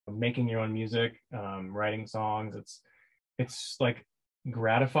making your own music, writing songs. It's like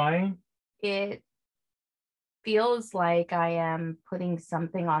gratifying. It feels like I am putting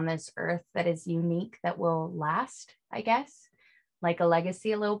something on this earth that is unique, that will last, I guess, like a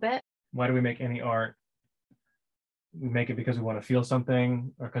legacy a little bit. Why do we make any art? We make it because we want to feel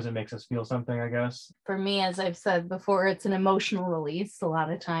something, or because it makes us feel something, I guess. For me, as I've said before, it's an emotional release a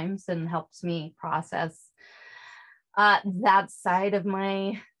lot of times, and helps me process that side of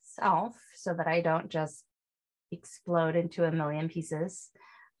myself so that I don't just explode into a million pieces.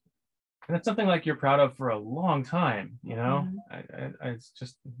 And it's something like you're proud of for a long time, you know. Mm-hmm. It's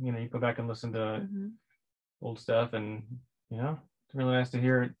just, you know, you go back and listen to Mm-hmm. old stuff, and you know, it's really nice to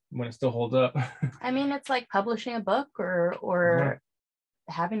hear it when it still holds up. I mean, it's like publishing a book or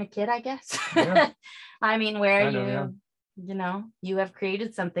having a kid, I guess. Yeah. I mean, where Kind of, yeah. you know, you have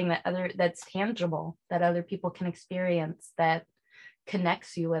created something that's tangible, that other people can experience, that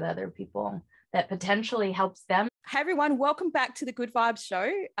connects you with other people, that potentially helps them. Hey everyone, welcome back to the Good Vibes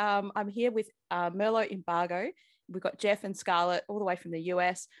Show. I'm here with Merlot Embargo. We've got Geoff and Scarlet all the way from the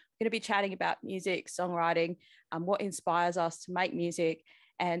US. We're going to be chatting about music, songwriting, what inspires us to make music,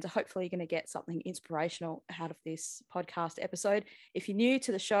 and hopefully you're going to get something inspirational out of this podcast episode. If you're new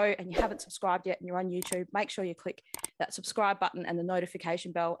to the show and you haven't subscribed yet and you're on YouTube, make sure you click that subscribe button and the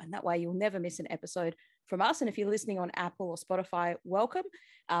notification bell, and that way you'll never miss an episode from us. And if you're listening on Apple or Spotify, welcome.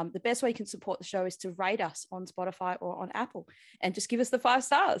 The best way you can support the show is to rate us on Spotify or on Apple, and just give us the 5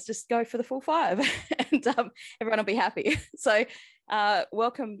 stars. Just go for the full 5 and everyone will be happy. So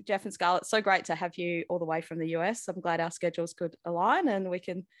welcome, Geoff and Scarlet. So great to have you all the way from the US. I'm glad our schedules could align and we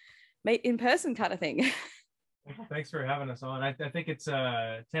can meet in person, kind of thing. Thanks for having us on. I think it's 10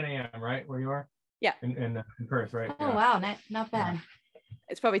 a.m. right where you are? Yeah. In Perth, right? Oh, yeah. wow. Not bad. Yeah.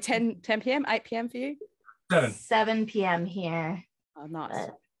 It's probably 10 p.m., 8 p.m. for you? 7 p.m. here. Oh, nice.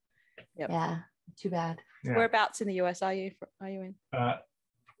 But, yep. Yeah, too bad. Yeah. Whereabouts in the US are you in?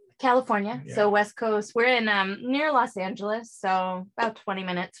 California. Yeah. So West Coast. We're in near Los Angeles, so about 20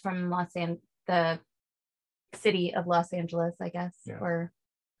 minutes from the city of Los Angeles, I guess. Yeah. Or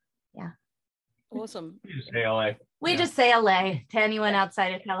yeah. Awesome. You just say LA. We just say LA to anyone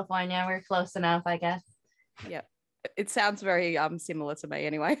outside of California. We're close enough, I guess. Yeah. It sounds very similar to me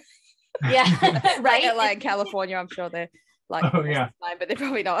anyway. Yeah. Right. LA and California, I'm sure they're like, oh yeah, but they're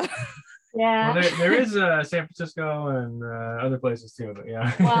probably not. Yeah. Well, there is San Francisco and other places too, but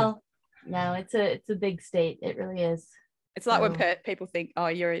yeah. Well, no, it's a big state. It really is. It's like when people think, oh,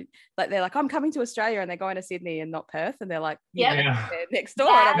 you're like, they're like, I'm coming to Australia, and they're going to Sydney and not Perth, and they're like, yeah, they're next door.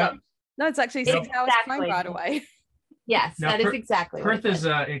 Yeah. And I'm like, no, it's actually 6 hours plane ride away. Yes, Now, that is exactly. Perth is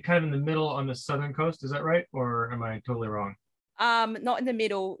kind of in the middle on the southern coast. Is that right, or am I totally wrong? Not in the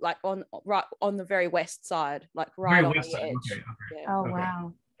middle, like right on the very west side, like right on the edge. Okay. Yeah. Oh okay.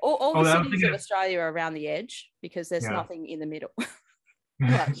 Wow. All the cities of Australia are around the edge because there's nothing in the middle.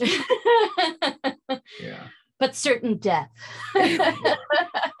 Yeah. But certain death.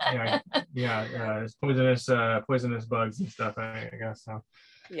 yeah. It's poisonous bugs and stuff, I guess. So.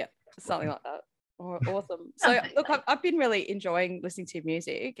 Yeah, something like that. Awesome. So look, I've been really enjoying listening to your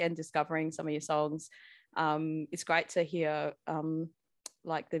music and discovering some of your songs. It's great to hear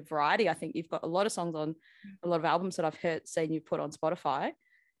like the variety. I think you've got a lot of songs on a lot of albums that I've seen you put on Spotify,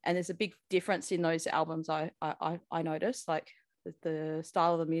 and there's a big difference in those albums. I noticed, like the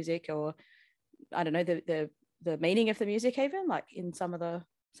style of the music, or I don't know, the meaning of the music, even like in some of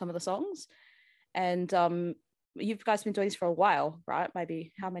the songs. And you guys been doing this for a while, right?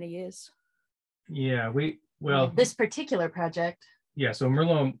 Maybe how many years? Yeah, this particular project. Yeah, so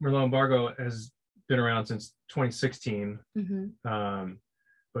Merlot Embargo has been around since 2016. Mm-hmm.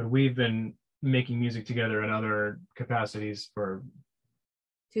 But we've been making music together in other capacities for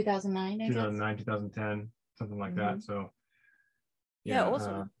 2009, 2010, something like that. So yeah,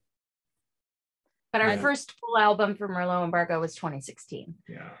 awesome. But our first full album for Merlot Embargo was 2016.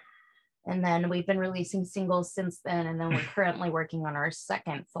 Yeah. And then we've been releasing singles since then. And then we're currently working on our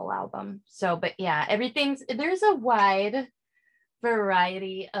second full album. So, but yeah, there's a wide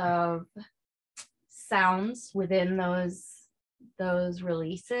variety of sounds within those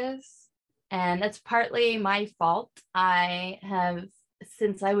releases. And that's partly my fault. I have,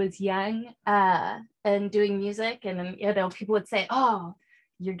 since I was young and doing music, and people would say, oh,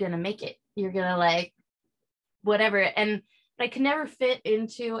 you're gonna make it, you're gonna like whatever, and I could never fit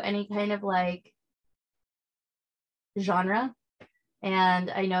into any kind of like genre. And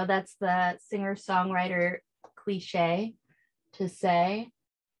I know that's the singer-songwriter cliche to say,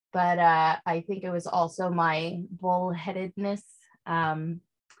 but I think it was also my bullheadedness.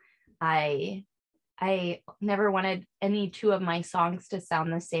 I I never wanted any two of my songs to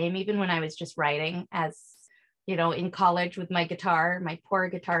sound the same, even when I was just writing as, you know, in college with my guitar, my poor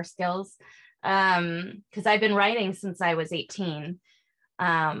guitar skills. Because I've been writing since I was 18,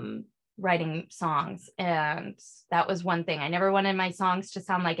 writing songs. And that was one thing. I never wanted my songs to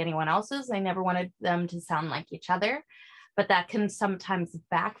sound like anyone else's. I never wanted them to sound like each other. But that can sometimes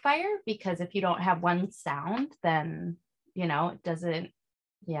backfire, because if you don't have one sound, then, you know, it doesn't,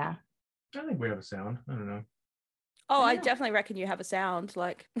 yeah. I think we have a sound. I don't know. Oh, I definitely reckon you have a sound.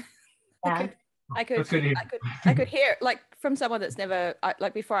 Like, Yeah. I could hear, like, from someone that's never,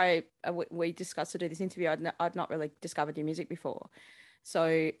 like, before we discussed to do this interview, I'd not really discovered your music before.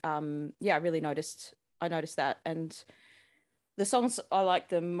 So yeah, I noticed that. And the songs I liked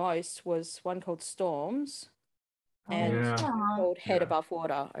the most was one called Storms and one called Head Above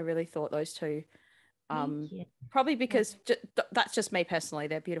Water. I really thought those two, probably because that's just me personally.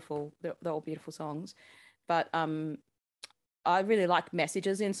 They're beautiful. They're all beautiful songs. But I really like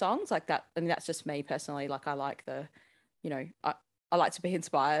messages in songs like that. I mean, that's just me personally. Like, I like the, you know, I like to be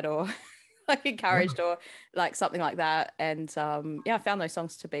inspired or like encouraged or like something like that. And yeah, I found those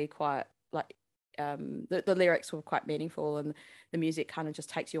songs to be quite like, the lyrics were quite meaningful, and the music kind of just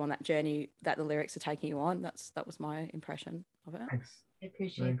takes you on that journey that the lyrics are taking you on. That was my impression of it. Thanks. I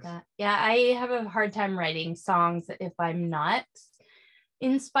appreciate that. Yeah, I have a hard time writing songs if I'm not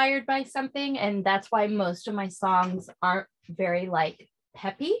inspired by something, and that's why most of my songs aren't very like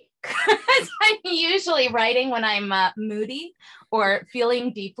peppy, because I'm usually writing when I'm moody or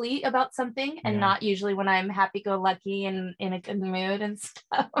feeling deeply about something, and not usually when I'm happy-go-lucky and in a good mood and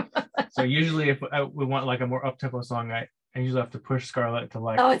stuff. So usually if we want like a more up-tempo song, I usually have to push Scarlet to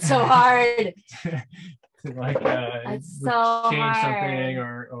like, oh, it's so hard. to like it's so change hard. something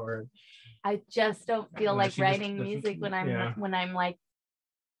or I just don't feel like writing music when I'm like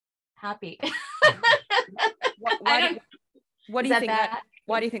happy. What do you think that?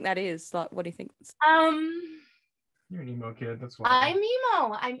 Why do you think that is? Like, what do you think? You're an emo kid. That's why. I'm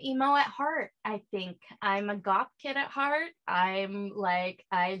emo at heart. I think I'm a goth kid at heart. I'm like,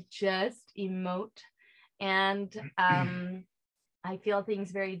 I just emote, and I feel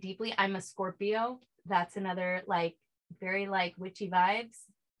things very deeply. I'm a Scorpio. That's another like very like witchy vibes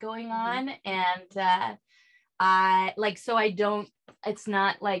going on, and I like, so I don't, it's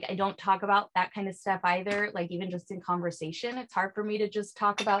not like I don't talk about that kind of stuff either. Like, even just in conversation, it's hard for me to just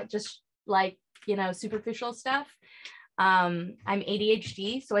talk about just like, you know, superficial stuff. I'm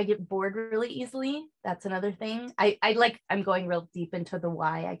ADHD, so I get bored really easily. That's another thing. I'm going real deep into the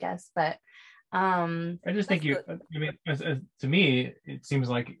why, I guess, but I just think I mean, as to me, it seems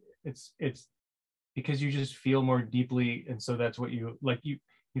like it's because you just feel more deeply, and so that's what you like.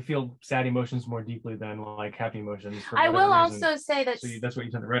 You feel sad emotions more deeply than like happy emotions. I will also say that that's what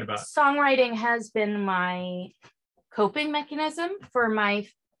you tend to write about. Songwriting has been my coping mechanism for my,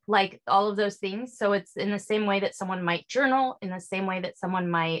 like, all of those things. So it's in the same way that someone might journal, in the same way that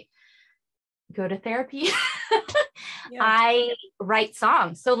someone might go to therapy. I write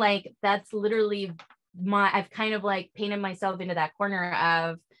songs. So like, that's literally I've kind of like painted myself into that corner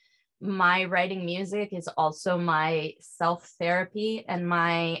of my writing music is also my self-therapy and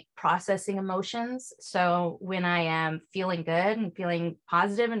my processing emotions. So when I am feeling good and feeling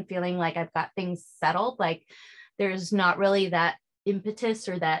positive and feeling like I've got things settled, like there's not really that impetus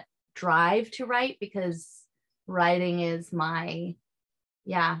or that drive to write, because writing is my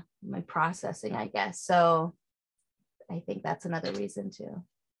processing, I guess. So I think that's another reason too.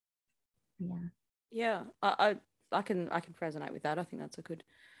 I can resonate with that.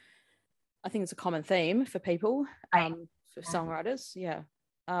 I think it's a common theme for people, for songwriters.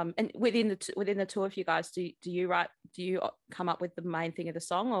 And within the two of you guys, do you come up with the main thing of the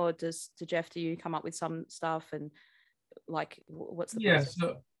song, or do Geoff, do you come up with some stuff, and like what's the process?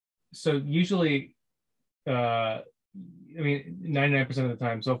 So usually I mean 99% of the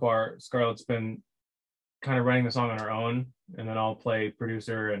time so far, Scarlet's been kind of writing the song on her own, and then I'll play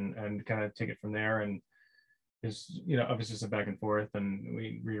producer and kind of take it from there, and is, you know, obviously just a back and forth, and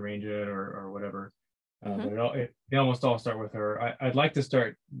we rearrange it or whatever. But they almost all start with her. I'd like to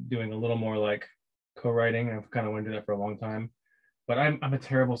start doing a little more like co-writing. I've kind of wanted to do that for a long time, but I'm a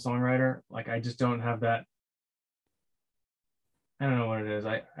terrible songwriter. Like, I just don't have that. I don't know what it is.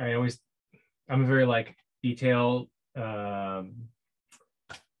 I'm a very like detail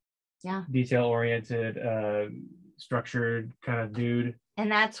oriented, structured kind of dude. And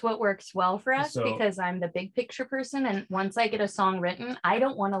that's what works well for us, because I'm the big picture person. And once I get a song written, I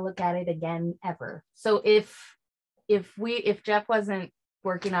don't want to look at it again ever. So if Geoff wasn't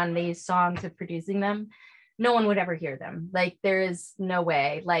working on these songs and producing them, no one would ever hear them. Like, there is no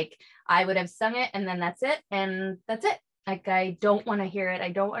way. Like, I would have sung it and then that's it. And that's it. Like, I don't want to hear it.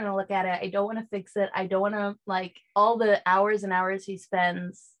 I don't want to look at it. I don't want to fix it. I don't want to, like, all the hours and hours he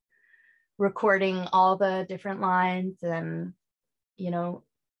spends recording all the different lines and, you know,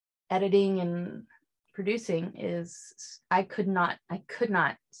 editing and producing is, I could not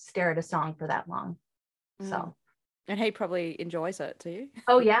stare at a song for that long. So. And he probably enjoys it too.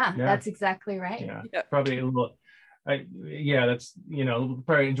 Oh yeah. That's exactly right. Yeah. Probably a little, that's, you know,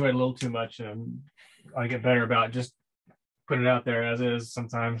 probably enjoy it a little too much. And I get better about just putting it out there as is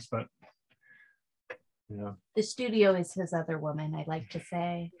sometimes, but you know. The studio is his other woman, I like to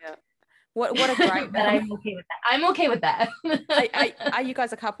say. Yeah. What a great but I'm okay with that. I'm okay with that. Are you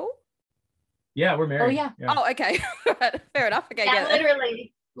guys a couple? Yeah, we're married. Oh yeah. Oh, okay. Fair enough. Okay. Yeah,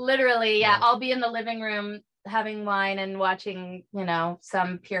 literally. Yeah. I'll be in the living room having wine and watching, you know,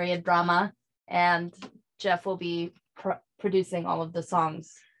 some period drama, and Geoff will be producing all of the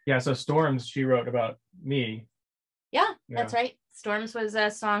songs. Yeah. So Storms, she wrote about me. Yeah, that's right. Storms was a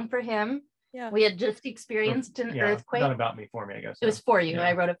song for him. Yeah. We had just experienced an earthquake. Not about me, for me, I guess. It was for you. Yeah.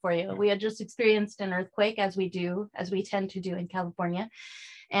 I wrote it for you. We had just experienced an earthquake, as we tend to do in California.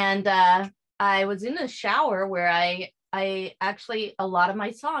 And I was in a shower where I actually, a lot of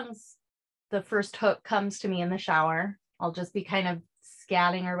my songs, the first hook comes to me in the shower. I'll just be kind of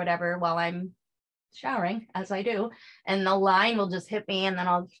scatting or whatever while I'm showering, as I do. And the line will just hit me and then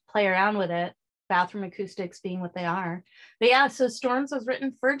I'll play around with it. Bathroom acoustics being what they are. But yeah, so Storms was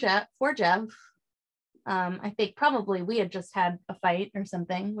written for Geoff. I think probably we had just had a fight or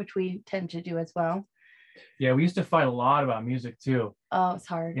something, which we tend to do as well. Yeah, we used to fight a lot about music too. Oh, it's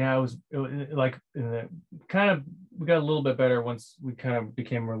hard. Yeah, it was like kind of, we got a little bit better once we kind of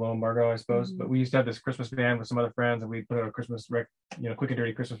became Merlot Embargo, I suppose. Mm-hmm. But we used to have this Christmas band with some other friends, and we'd put out a Christmas quick and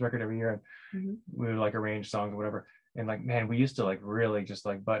dirty Christmas record every year, and we would like arrange songs or whatever. And like, man, we used to like really just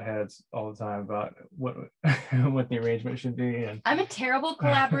like butt heads all the time about what what the arrangement should be. And I'm a terrible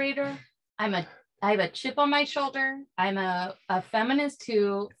collaborator. I have a chip on my shoulder. I'm a feminist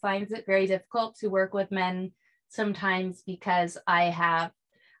who finds it very difficult to work with men sometimes because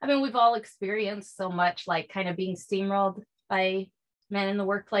we've all experienced so much like kind of being steamrolled by men in the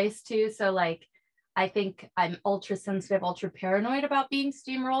workplace too. So like, I think I'm ultra sensitive, ultra paranoid about being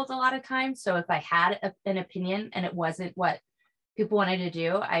steamrolled a lot of times. So if I had an opinion and it wasn't what people wanted to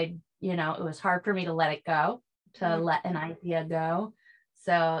do, it was hard for me to let it go, to let an idea go.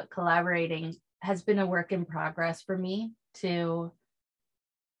 So collaborating has been a work in progress for me to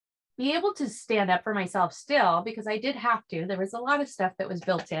be able to stand up for myself still, because I did have to. There was a lot of stuff that was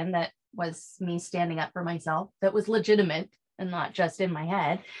built in that was me standing up for myself, that was legitimate and not just in my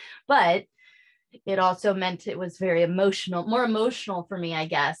head. But it also meant it was very emotional, more emotional for me, I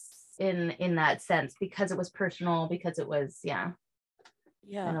guess, in that sense, because it was personal, because it was, kind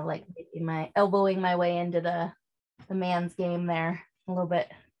of like elbowing my way into the man's game there a little bit.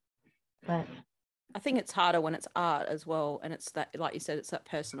 But I think it's harder when it's art as well, and it's that, like you said, it's that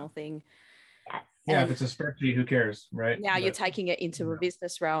personal thing. Yes. Yeah, if it's a spreadsheet, who cares, right? Now you're taking it into a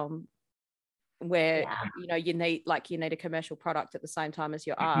business realm where you need a commercial product at the same time as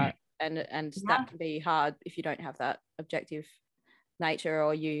your art, and that can be hard if you don't have that objective nature,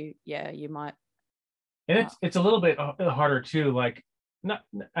 or you might. And it's a little bit harder too. Like,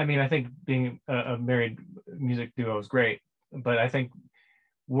 I think being a married music duo is great, but I think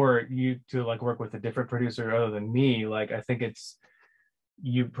were you to like work with a different producer other than me, like I think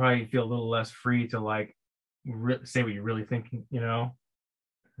you probably feel a little less free to like say what you really think,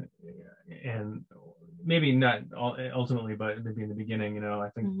 and maybe not ultimately, but maybe in the beginning, I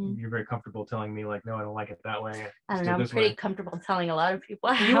think you're very comfortable telling me like, no, I don't like it that way. I don't know, I'm pretty comfortable telling a lot of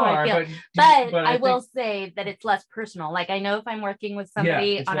people you how are, I feel. But I will say that it's less personal. Like I know if I'm working with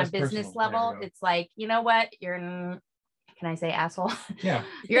somebody on a business level, it's like, you know what, can I say asshole? Yeah.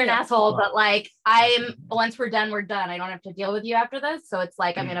 You're an asshole, but like once we're done, we're done. I don't have to deal with you after this. So it's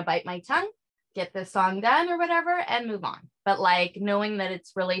like, I'm going to bite my tongue, get this song done or whatever, and move on. But like knowing that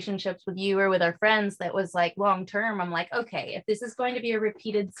it's relationships with you or with our friends that was like long-term, I'm like, okay, if this is going to be a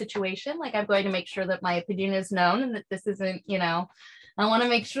repeated situation, like I'm going to make sure that my opinion is known and that this isn't, I want to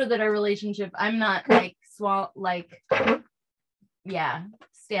make sure that our relationship, I'm not like,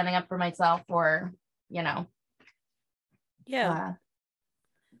 standing up for myself or,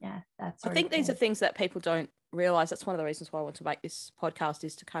 that's. I think these are things that people don't realize. That's one of the reasons why I want to make this podcast,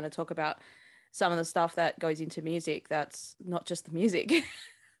 is to kind of talk about some of the stuff that goes into music. That's not just the music.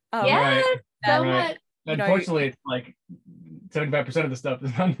 Right. So much. Unfortunately, it's like 75% of the stuff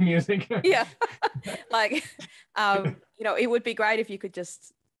is not the music. Yeah. Like, it would be great if you could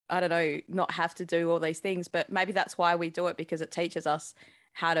just I don't know, not have to do all these things, but maybe that's why we do it, because it teaches us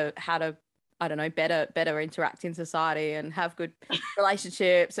how to I don't know, better interact in society and have good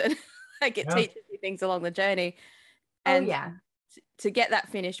relationships, and like it teaches you things along the journey. And to get that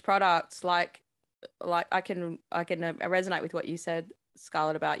finished product, like I can resonate with what you said,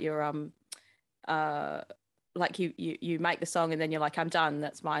 Scarlett, about your like you make the song and then you're like, I'm done,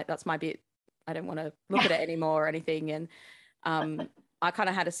 that's my bit, I don't want to look at it anymore or anything. And I kind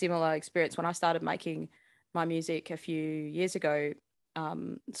of had a similar experience when I started making my music a few years ago.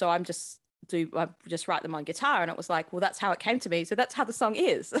 So I just write them on guitar, and it was like, well, that's how it came to me, so that's how the song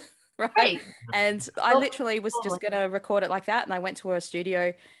is. right. And I literally was just going to record it like that, and I went to a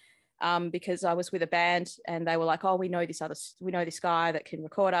studio because I was with a band, and they were like, oh, we know this guy that can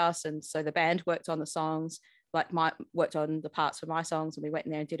record us. And so the band worked on the songs, worked on the parts for my songs, and we went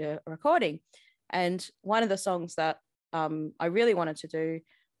in there and did a recording. And one of the songs that I really wanted to do,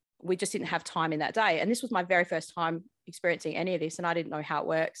 we just didn't have time in that day. And this was my very first time experiencing any of this, and I didn't know how it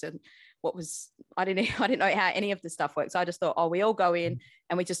works, and I didn't know how any of the stuff works. I just thought, oh, we all go in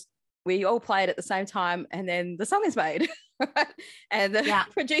and we all play it at the same time, and then the song is made. And the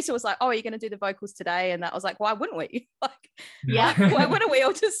producer was like, oh, are you going to do the vocals today? And that was like, why wouldn't we? Why wouldn't we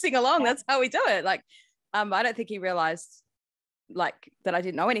all just sing along? That's how we do it. Like, I don't think he realized like that I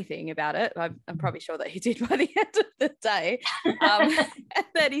didn't know anything about it. I'm probably sure that he did by the end of the day. And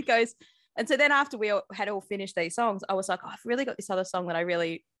then he goes, and so then after we had all finished these songs, I was like, oh, I've really got this other song that I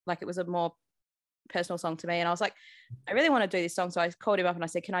really like. It was a more personal song to me, and I was like, I really want to do this song. So I called him up and I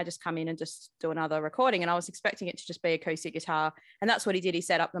said, can I just come in and just do another recording? And I was expecting it to just be acoustic guitar, and that's what he did. He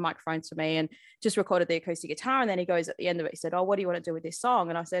set up the microphones for me and just recorded the acoustic guitar. And then he goes at the end of it, he said, oh, what do you want to do with this song?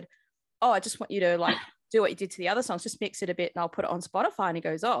 And I said, oh, I just want you to like do what you did to the other songs, just mix it a bit and I'll put it on Spotify. And he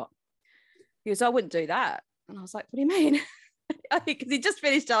goes, I wouldn't do that. And I was like, what do you mean? Because he just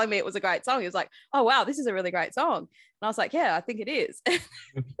finished telling me it was a great song. He was like, oh wow, this is a really great song. And I was like, yeah, I think it is. And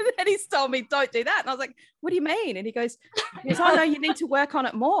then he's told me, don't do that. And I was like, what do you mean? And he goes, oh no, you need to work on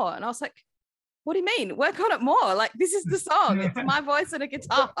it more. And I was like, what do you mean work on it more? Like, this is the song, it's my voice and a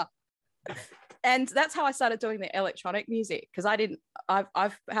guitar. And that's how I started doing the electronic music, because I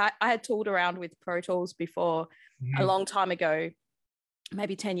had tooled around with Pro Tools before a long time ago,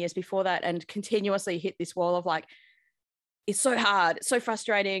 maybe 10 years before that, and continuously hit this wall of like, it's so hard, it's so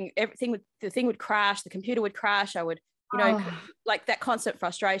frustrating. The thing would crash, the computer would crash. I would, like that constant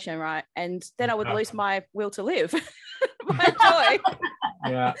frustration, right? And then I would lose my will to live, my joy.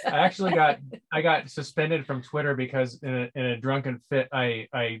 Yeah, I got suspended from Twitter because in a drunken fit, I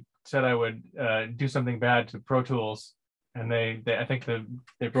said I would do something bad to Pro Tools, and they I think the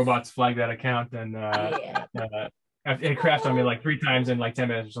robots flagged that account, and it crashed on me like 3 times in like 10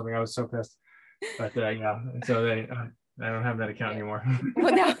 minutes or something. I was so pissed. But so I don't have that account anymore.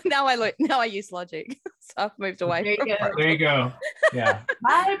 Well, now I use Logic, so I've moved away. There you go. Yeah.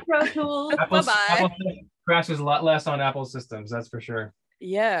 Bye, Pro Tools. Bye. Apple crashes a lot less on Apple systems, that's for sure.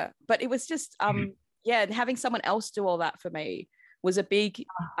 Yeah, but it was just and having someone else do all that for me was a big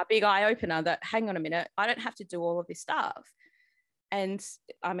eye opener. That, hang on a minute, I don't have to do all of this stuff. And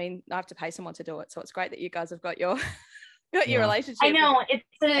I mean, I have to pay someone to do it, so it's great that you guys have got your your relationship. I know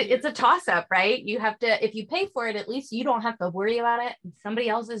it's a toss up, right? You have to, if you pay for it, at least you don't have to worry about it. Somebody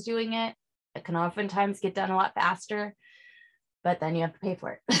else is doing it. It can oftentimes get done a lot faster, but then you have to pay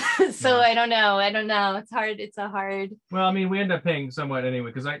for it. So I don't know. It's hard. It's a hard. Well, I mean, we end up paying somewhat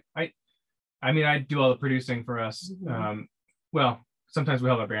anyway, because I mean, I do all the producing for us. Well, sometimes we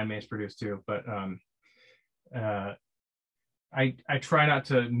have our bandmates produce too, but I try not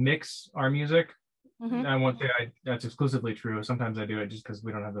to mix our music. I won't say that's exclusively true. Sometimes I do it just because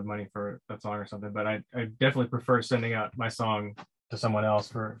we don't have the money for that song or something. But I definitely prefer sending out my song to someone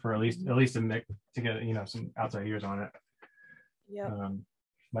else for at least a mix to get some outside ears on it. Yeah.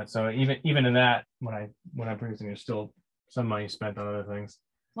 But so even in that, when I'm producing, there's still some money spent on other things.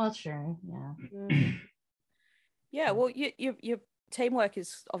 Well, sure, yeah. Yeah. Well, your teamwork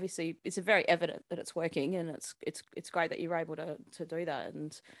is obviously, it's very evident that it's working, and it's great that you're able to do that.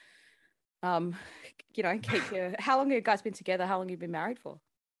 And how long have you guys been together? How long have you been married for?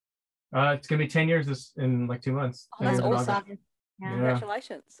 It's gonna be 10 years in like 2 months. Oh, that's awesome. Yeah.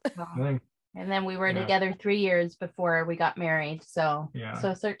 Congratulations. And then we were together 3 years before we got married, so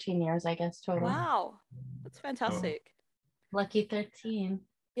 13 years, I guess, total. Wow, that's fantastic. Lucky 13.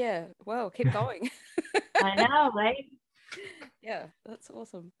 Yeah, well, keep going. I know, right? Yeah, that's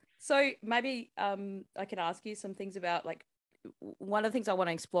awesome. So maybe I can ask you some things about, like, one of the things I want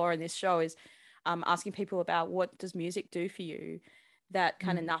to explore in this show is asking people about, what does music do for you that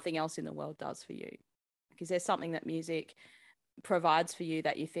kind of nothing else in the world does for you? Because there's something that music provides for you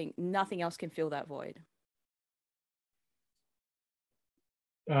that you think nothing else can fill that void?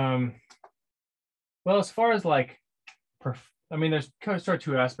 Well, as far as like, I mean, there's kind of sort of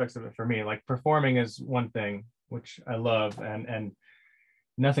two aspects of it for me. Like performing is one thing, which I love, and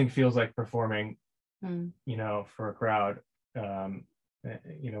nothing feels like performing, you know, for a crowd.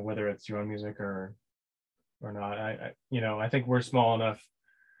 You know, whether it's your own music or not. You know, I think we're small enough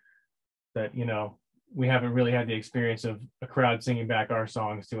that, you know, we haven't really had the experience of a crowd singing back our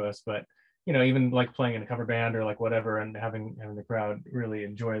songs to us, but you know, even like playing in a cover band or like whatever, and having the crowd really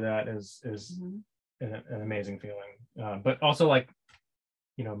enjoy that is an amazing feeling. But also like,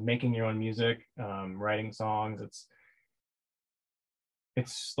 you know, making your own music, writing songs,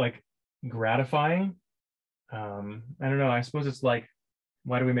 it's like gratifying. I don't know, I suppose it's like,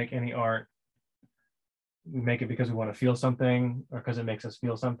 why do we make any art? We make it because we want to feel something, or because it makes us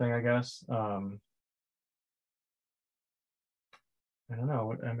feel something, I guess. I don't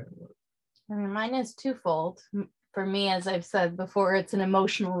know. I mean, mine is twofold. For me, as I've said before, it's an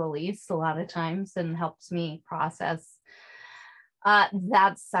emotional release a lot of times, and helps me process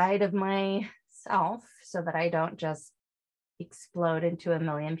that side of myself so that I don't just explode into a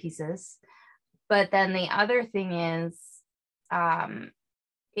million pieces. But then the other thing is,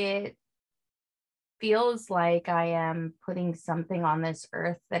 it feels like I am putting something on this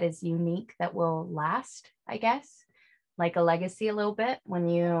earth that is unique, that will last, I guess. Like a legacy a little bit, when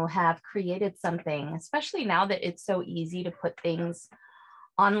you have created something, especially now that it's so easy to put things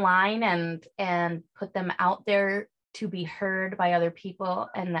online and put them out there to be heard by other people,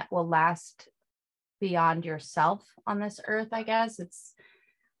 and that will last beyond yourself on this earth, I guess. It's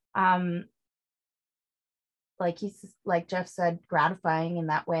like Geoff said, gratifying in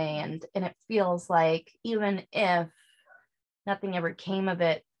that way, and it feels like, even if nothing ever came of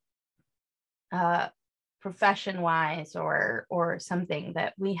it, profession wise or something,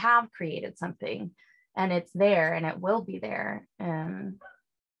 that we have created something, and it's there and it will be there. And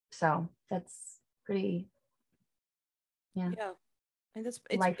so that's pretty, and it's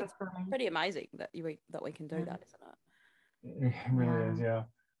pretty amazing that we can do that, isn't it? It really is, yeah.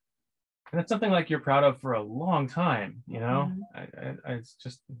 And it's something like you're proud of for a long time, you know. It's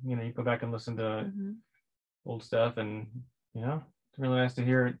just, you know, you go back and listen to old stuff, and you know, it's really nice to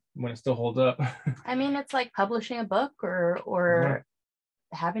hear it when it still holds up. I mean, it's like publishing a book or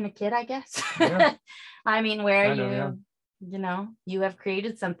having a kid, I guess. I mean, where you know, you have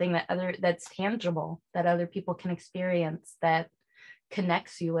created something that's tangible, that other people can experience, that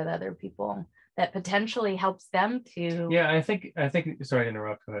connects you with other people, that potentially helps them to. Yeah, I think sorry to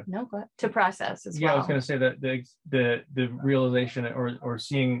interrupt. Go ahead. No, go ahead. To process as well. Yeah, I was going to say that the realization or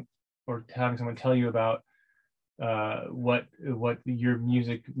seeing or having someone tell you about what your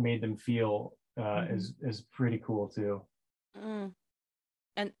music made them feel is pretty cool too. And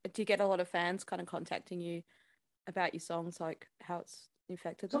do you get a lot of fans kind of contacting you about your songs, like how it's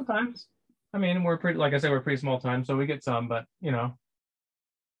affected them? Sometimes. I mean, we're pretty, like I said, we're pretty small time, so we get some, but you know,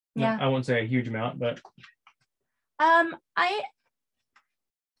 I won't say a huge amount, but I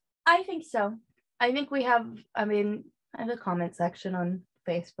think so. I think we have, I mean, I have a comment section on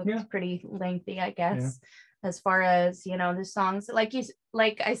Facebook. It's pretty lengthy, I guess, as far as, you know, the songs, like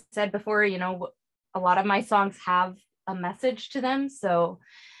I said before, you know, a lot of my songs have a message to them, so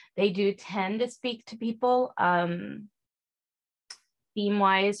they do tend to speak to people theme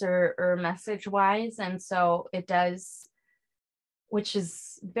wise or message wise, and so it does, which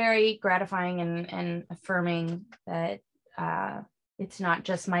is very gratifying and affirming that it's not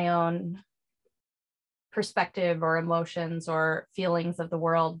just my own perspective or emotions or feelings of the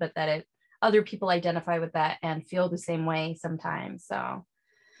world, but that other people identify with that and feel the same way sometimes. So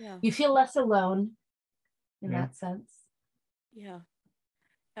you feel less alone in that sense. Yeah.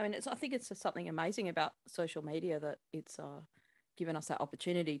 I mean, I think it's just something amazing about social media, that it's given us that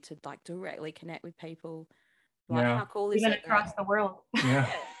opportunity to like directly connect with people. Like, how cool is it? Even across the world. Yeah.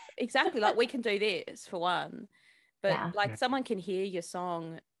 Exactly. Like, we can do this for one, but like someone can hear your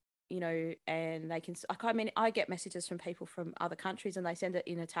song, you know, and they can, like, I mean, I get messages from people from other countries and they send it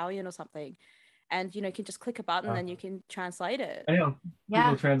in Italian or something, and, you know, you can just click a button and you can translate it. I know.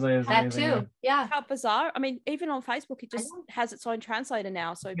 Google Translate is that amazing, too. Yeah. How bizarre. I mean, even on Facebook, it just has its own translator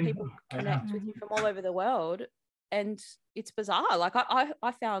now, so people connect with you from all over the world, and it's bizarre. Like,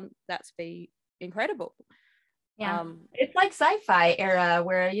 I found that to be incredible. Yeah, it's like sci-fi era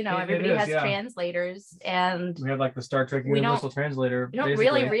where, you know, everybody has translators, and we have like the Star Trek Universal Translator. You don't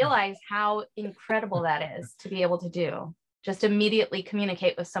really realize how incredible that is to be able to do. Just immediately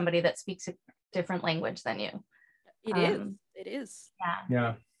communicate with somebody that speaks a different language than you. It is.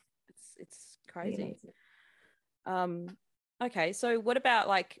 Yeah. It's crazy. Okay, so what about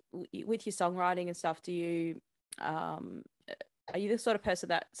like with your songwriting and stuff? Do you are you the sort of person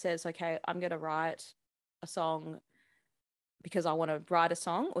that says, okay, I'm going to write a song because I want to write a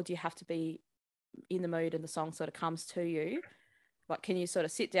song, or do you have to be in the mood and the song sort of comes to you? Like, can you sort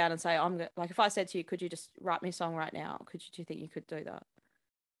of sit down and say, like, if I said to you, could you just write me a song right now? Do you think you could do that?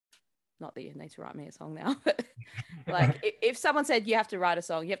 Not that you need to write me a song now, but like if someone said you have to write a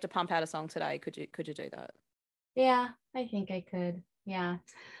song, you have to pump out a song today, could you do that? Yeah, I think I could. Yeah.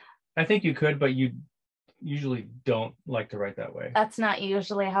 I think you could, but you usually don't like to write that way. That's not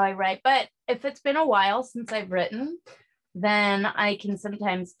usually how I write. But if it's been a while since I've written, then I can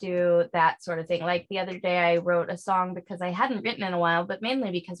sometimes do that sort of thing. Like the other day, I wrote a song because I hadn't written in a while, but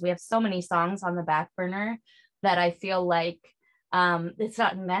mainly because we have so many songs on the back burner that I feel like it's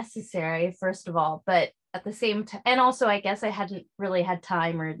not necessary, first of all, but at the same time, and also I guess I hadn't really had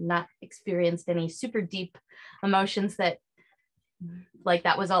time or not experienced any super deep emotions that like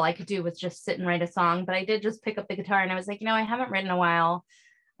that was all I could do was just sit and write a song. But I did just pick up the guitar and I was like, I haven't written in a while.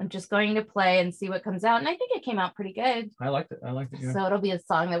 I'm just going to play and see what comes out. And I think it came out pretty good. I liked it. Yeah. So it'll be a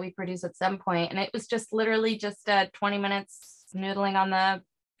song that we produce at some point. And it was just literally just 20 minutes noodling on the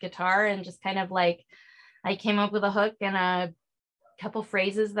guitar and just kind of like, I came up with a hook and a couple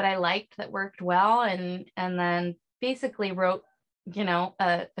phrases that I liked that worked well. And then basically wrote,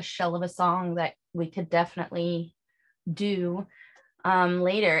 a shell of a song that we could definitely do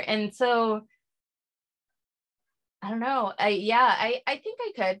later. And so I don't know. I think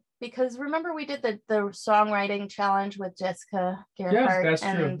I could, because remember we did the songwriting challenge with Jessica Gerhardt. Yes,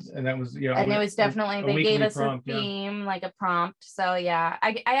 that's true. And that was, and it was definitely, they gave us prompt, a theme, like a prompt. So yeah,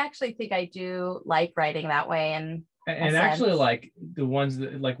 I actually think I do like writing that way. And actually, like the ones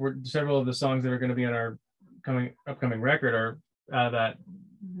that like were several of the songs that are going to be on our upcoming record are out of that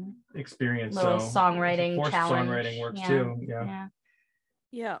experience. Little so songwriting challenge. Songwriting works too.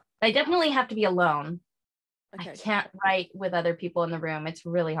 Yeah. I definitely have to be alone. Okay. I can't write with other people in the room. It's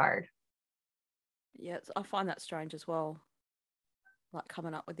really hard. Yeah, I find that strange as well. Like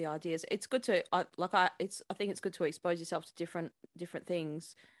coming up with the ideas. It's good to I think it's good to expose yourself to different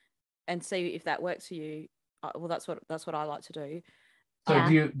things and see if that works for you. Well, that's what I like to do. So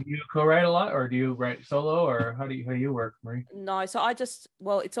do you co-write a lot, or do you write solo, or how do you work, Marie? No, so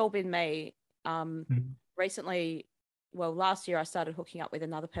it's all been me. Recently, last year I started hooking up with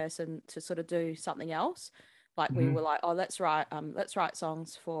another person to sort of do something else. Like we were like, oh, let's write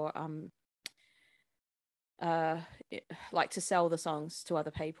songs for like to sell the songs to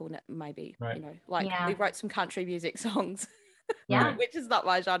other people, maybe, right. We wrote some country music songs, which is not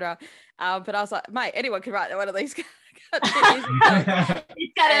my genre, but I was like, mate, anyone can write one of these country music songs.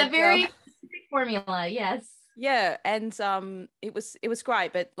 It's got a very specific formula. Yes. Yeah, and it was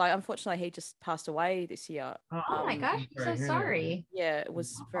great, but like unfortunately he just passed away this year. Oh my gosh, I'm so sorry. Yeah, it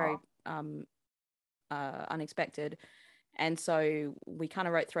was very unexpected, and so we kind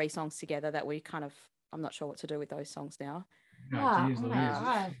of wrote 3 songs together that I'm not sure what to do with those songs now.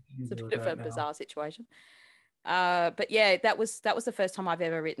 It's a bit of a bizarre situation. But yeah, that was the first time I've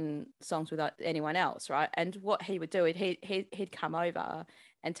ever written songs without anyone else, right? And what he would do, he'd come over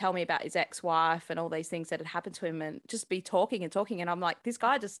and tell me about his ex-wife and all these things that had happened to him, and just be talking, and I'm like, this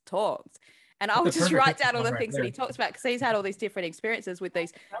guy just talks. And I would just write down all the things that he talks about, because he's had all these different experiences with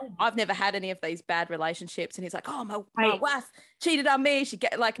these. I've never had any of these bad relationships. And he's like, oh, my wife cheated on me.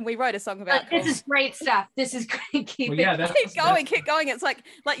 And we wrote a song about this is great stuff. This is great. Keep going. It's like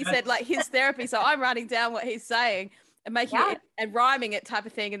you said, like his therapy. So I'm writing down what he's saying and making it and rhyming it type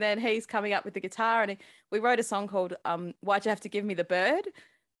of thing. And then he's coming up with the guitar. And we wrote a song called Why'd You Have to Give Me the Bird?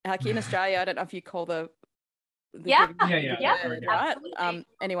 Like in Australia, I don't know if you call the bird, right?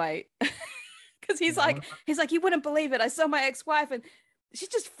 Anyway. Because he's like, you wouldn't believe it. I saw my ex-wife and she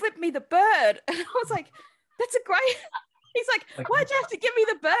just flipped me the bird. And I was like, that's a great. He's like, why'd you have to give me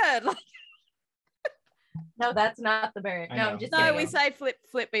the bird? Like, no, that's not the bird. No, I'm just kidding. We say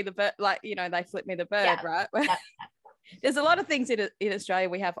flip me the bird. Like, they flip me the bird, right? Yeah. There's a lot of things in Australia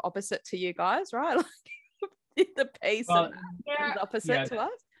we have opposite to you guys, right? Like the piece is opposite to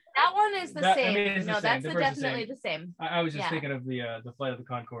us. That one is the same. I mean, that's definitely the same. I was just thinking of the Flight of the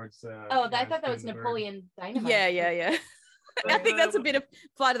Conchords. I thought that was Napoleon Dynamite. Yeah. I think that's a bit of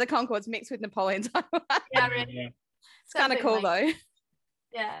Flight of the Conchords mixed with Napoleon Dynamite. Yeah, really. It's kind of cool though.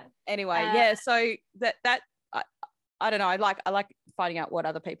 Yeah. Anyway, so that I don't know. I like finding out what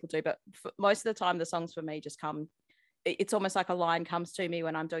other people do, but most of the time the songs for me just come. It's almost like a line comes to me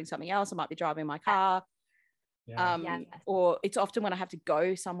when I'm doing something else. I might be driving my car. Or it's often when I have to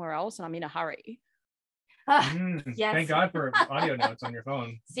go somewhere else and I'm in a hurry. Yes. Thank God for audio notes on your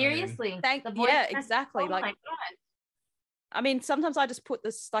phone. Seriously. Exactly. Oh my God. I mean, sometimes I just put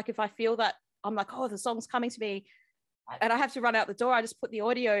this, like if I feel that I'm like, oh, the song's coming to me and I have to run out the door, I just put the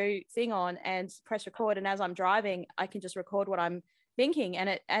audio thing on and press record. And as I'm driving, I can just record what I'm thinking.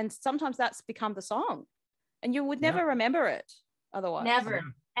 And sometimes that's become the song and you would never remember it otherwise. Never,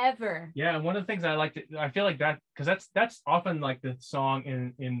 ever. Yeah. And one of the things I feel like that, because that's often like the song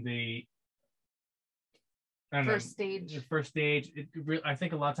in the First stage. The first stage. I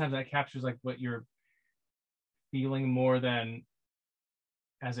think a lot of times that captures like what you're feeling more than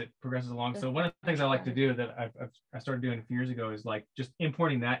as it progresses along. So one of the things I like to do that I started doing a few years ago is like just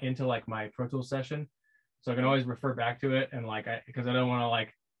importing that into like my Pro Tools session, so I can always refer back to it, and like because I don't want to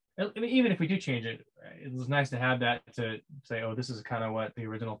like, I mean, even if we do change it, it was nice to have that to say, oh, this is kind of what the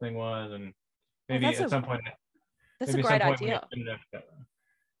original thing was, and maybe at some point that's a great idea.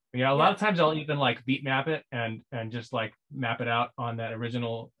 Yeah, a lot of times I'll even like beat map it and just like map it out on that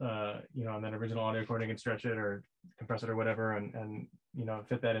original on that original audio recording and stretch it or compress it or whatever and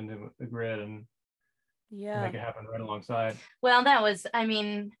fit that into the grid and make it happen right alongside. Well, that was, I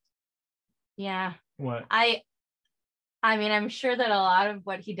mean, yeah. What? I mean, I'm sure that a lot of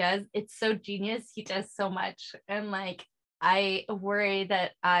what he does, it's so genius. He does so much. And like, I worry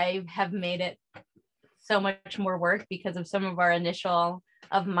that I have made it so much more work because of some of my initial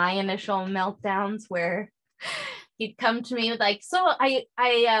meltdowns where he'd come to me with like, so I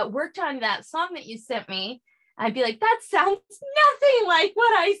worked on that song that you sent me. I'd be like, that sounds nothing like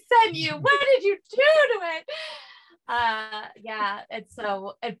what I sent you. What did you do to it? Yeah. And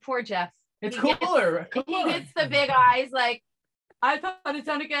poor Geoff. It's cooler. He gets the big eyes like, I thought it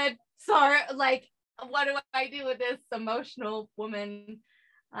sounded good. Sorry, like, what do I do with this emotional woman?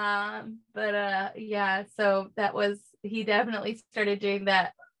 Yeah, so that was, he definitely started doing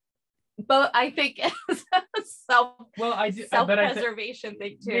that. But I think it's a self-preservation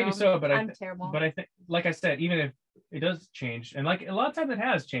thing too. Maybe so, but I'm terrible. But I think, like I said, even if it does change, and like a lot of times it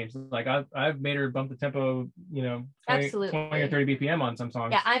has changed. Like I've made her bump the tempo, 20 or 30 BPM on some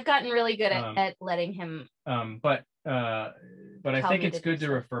songs. Yeah, I've gotten really good at letting him. But I think it's good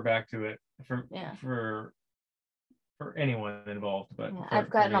to refer back to it for anyone involved. But I've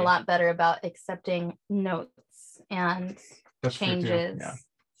gotten a lot better about accepting notes and changes. Yeah.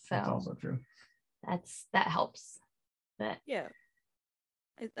 So that's also true. That helps. But yeah,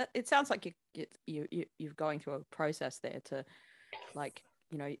 it sounds like you're going through a process there to, like,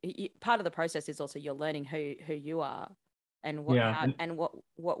 part of the process is also you're learning who you are and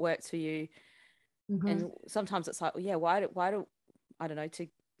what works for you. Mm-hmm. And sometimes it's like, why do I don't know, to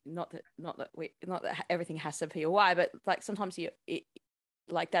not that everything has to be a why, but like sometimes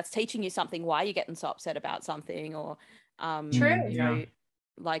like that's teaching you something, why you're getting so upset about something, or true.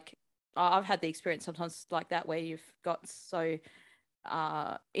 Like I've had the experience sometimes like that where you've got so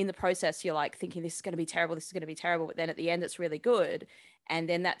in the process you're like thinking this is going to be terrible, but then at the end it's really good, and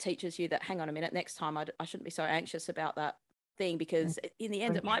then that teaches you that, hang on a minute, next time I shouldn't be so anxious about that thing, because in the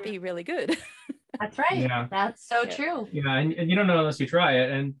end it might be really good. That's right. Yeah. That's so true. Yeah, and you don't know unless you try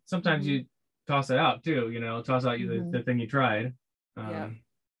it, and sometimes you toss it out too. Toss out the thing you tried.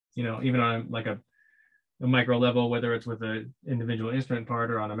 Even on like a micro level, whether it's with an individual instrument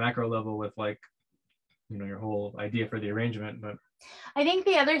part or on a macro level with like your whole idea for the arrangement. But I think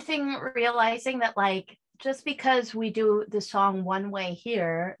the other thing, realizing that like just because we do the song one way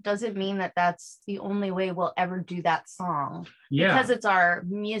here doesn't mean that that's the only way we'll ever do that song. Because it's our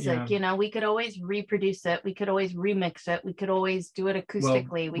music. We could always reproduce it, we could always remix it, we could always do it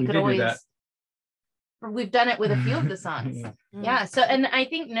acoustically. We could always, we've done it with a few of the songs. So, and I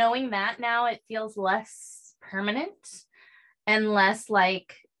think knowing that now, it feels less permanent and less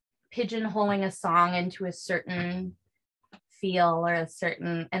like pigeonholing a song into a certain feel or a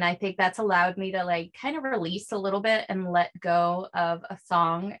certain, and I think that's allowed me to like kind of release a little bit and let go of a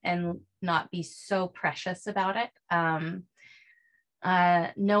song and not be so precious about it.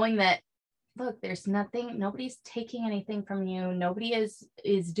 Knowing that, look, there's nobody's taking anything from you, nobody is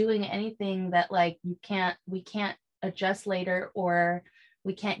doing anything that like we can't adjust later, or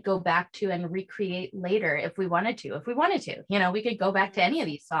we can't go back to and recreate later if we wanted to. We could go back to any of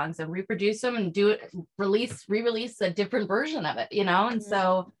these songs and reproduce them and do it, re-release a different version of it, and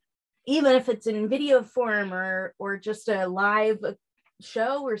so even if it's in video form or just a live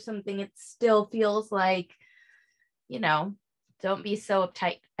show or something, it still feels like, don't be so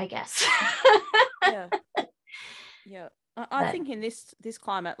uptight, I guess. I think in this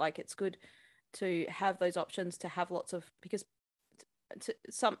climate, like, it's good to have those options, to have lots of, because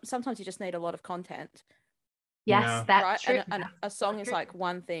sometimes you just need a lot of content. Yes, that's right. true. And a song is like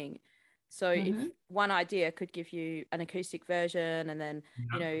one thing. So if one idea could give you an acoustic version and then,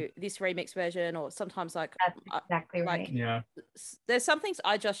 you know, this remix version, or sometimes like, that's exactly right. Yeah. There's some things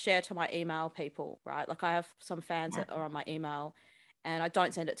I just share to my email people, right? Like I have some fans that are on my email and I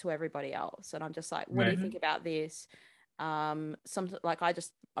don't send it to everybody else. And I'm just like, what do you think about this? I'm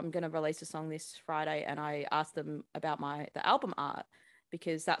going to release a song this Friday and I asked them about the album art,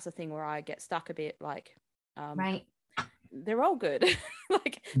 because that's a thing where I get stuck a bit, like, right. They're all good.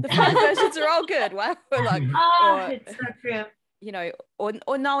 Like the fun versions are all good. Wow. Like, it's so true. You know,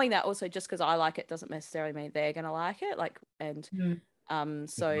 or knowing that also just because I like it doesn't necessarily mean they're going to like it. Like, and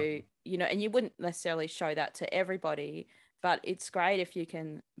so, you know, and you wouldn't necessarily show that to everybody, but it's great if you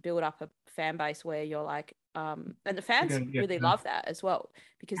can build up a fan base where you're like, and the fans really love that as well,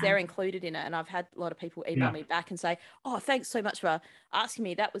 because they're included in it. And I've had a lot of people email me back and say, oh, thanks so much for asking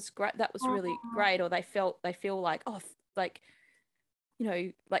me. That was great. That was really great. Or they feel like, oh, like, you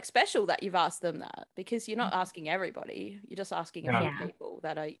know, like special that you've asked them that, because you're not asking everybody, you're just asking a few people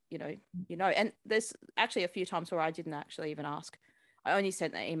that are, you know, and there's actually a few times where I didn't actually even ask. I only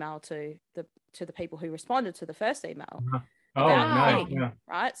sent the email to the people who responded to the first email. Oh, nice.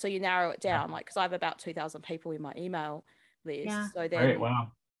 Right. So you narrow it down, like, because I have about 2,000 people in my email list. So then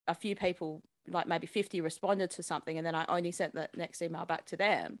a few people, like maybe 50, responded to something, and then I only sent the next email back to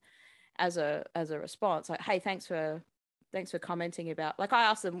them as a response, like, hey, thanks for commenting about, like, I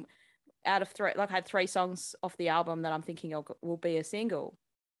asked them out of 3, like I had 3 songs off the album that I'm thinking will be a single.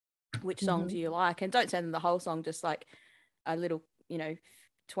 Which song do you like? And don't send them the whole song, just like a little, you know,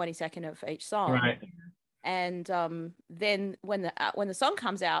 20-second of each song. Right. And then when the song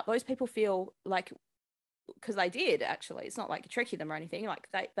comes out, those people feel like, because they did actually, it's not like tricky them or anything, like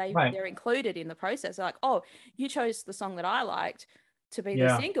they're included in the process. They're like, oh, you chose the song that I liked to be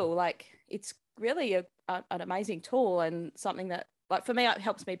the single. Like, it's really an amazing tool, and something that, like, for me, it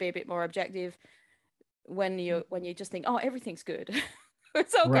helps me be a bit more objective when you just think, oh, everything's good.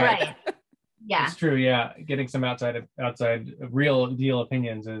 It's all good. Right. Yeah, it's true. Yeah, getting some outside real deal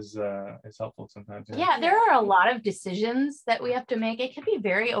opinions is helpful sometimes. Yeah, there are a lot of decisions that we have to make. It can be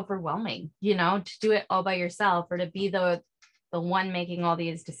very overwhelming, you know, to do it all by yourself, or to be the one making all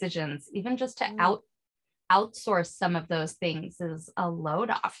these decisions. Even just to outsource some of those things is a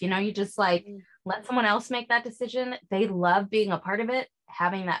load off. You know, you just like let someone else make that decision. They love being a part of it,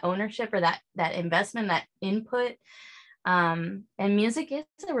 having that ownership or that investment, that input. And music is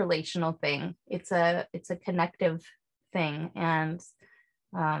a relational thing. It's a connective thing. And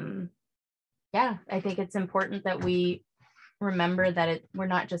I think it's important that we remember that we're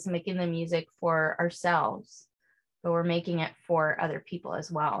not just making the music for ourselves, but we're making it for other people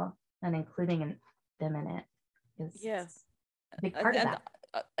as well, and including them in it is a big part of that.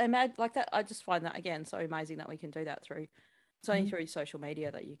 Imagine like that. I just find that, again, so amazing that we can do that through. It's only through social media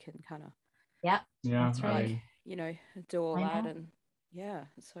that you can kind of that's right. You know, do all that. And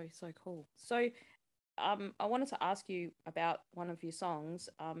it's so cool. So I wanted to ask you about one of your songs,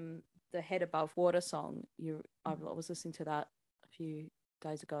 the Head Above Water song. I was listening to that a few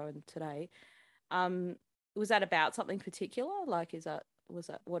days ago and today. Was that about something particular? Like, was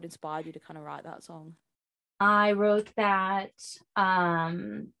that what inspired you to kind of write that song? I wrote that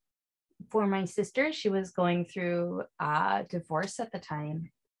for my sister. She was going through divorce at the time.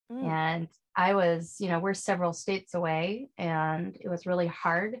 And I was, you know, we're several states away, and it was really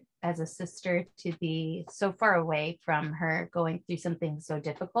hard as a sister to be so far away from her going through something so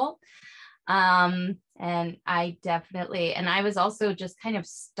difficult. And I was also just kind of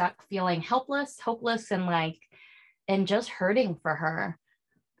stuck feeling hopeless, and just hurting for her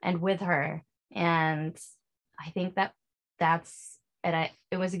and with her. And I think it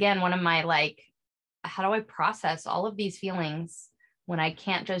was, again, one of my, like, how do I process all of these feelings when I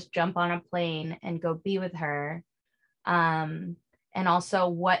can't just jump on a plane and go be with her? And also,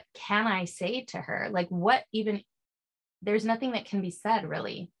 what can I say to her? Like, there's nothing that can be said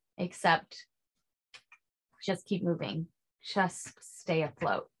really, except just keep moving, just stay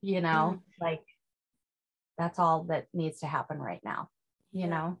afloat, you know, like that's all that needs to happen right now, you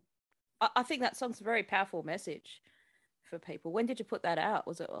know? I think that song's a very powerful message for people. When did you put that out?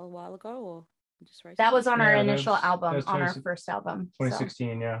 Was it a while ago, or just recently? That was on our initial album, on our first album.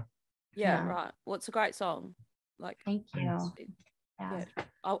 2016, so. Yeah, right. Well, it's a great song. Like, thank you.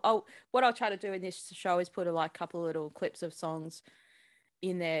 What I'll try to do in this show is put a couple of little clips of songs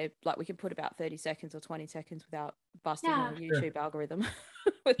in there. Like, we can put about 30 seconds or 20 seconds without busting the YouTube algorithm.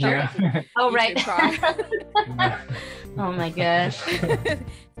 Oh, right. Oh my gosh.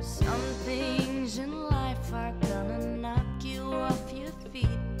 Some things in life are gonna knock you off your feet.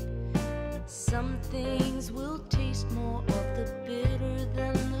 Some things will taste more of the bitter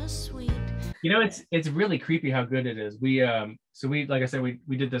than the sweet. You know, it's really creepy how good it is. We like I said, we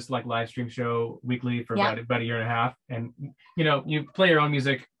did this like live stream show weekly for about a year and a half, and you know, you play your own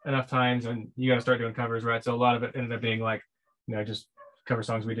music enough times and you got to start doing covers, right? So a lot of it ended up being like, you know, just cover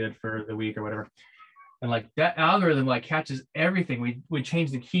songs we did for the week or whatever. And like that algorithm like catches everything. We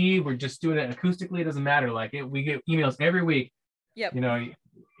change the key, we're just doing it acoustically, it doesn't matter. Like we get emails every week. Yep. You know,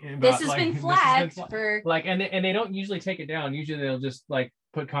 this has been flagged for like, and they don't usually take it down. Usually they'll just like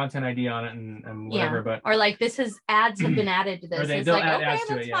put content ID on it and whatever. But or like this has ads have been added to this. It's like, okay,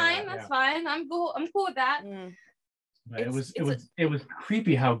 that's fine. That's fine. I'm cool with that. It was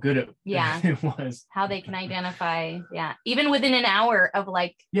creepy how good it was. How they can identify, even within an hour of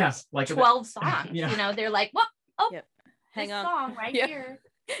like 12 songs. You know, they're like, hang on, song right here.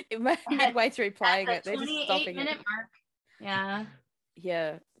 Midway through playing it, they're just stopping 28-minute mark.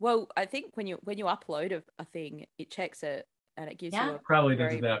 Yeah. Well, I think when you upload a thing, it checks it and it gives you probably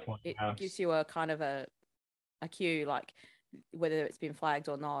does at that point. It gives you a kind of a cue, like whether it's been flagged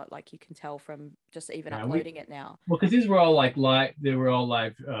or not. Like you can tell from just even uploading it now. Well, because these were all like live. They were all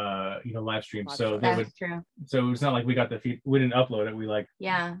live. Live streams. So that's true. So it's not like we got the feed. We didn't upload it. We like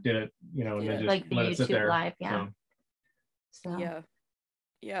did it. You know, and then just like the let YouTube it sit there. live. So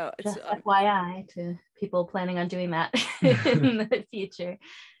yeah. It's just FYI to people planning on doing that in the future.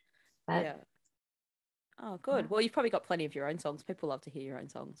 But, oh, good. Well, you've probably got plenty of your own songs. People love to hear your own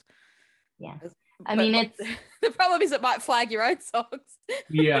songs. Yeah. I mean, it's the problem is it might flag your own songs.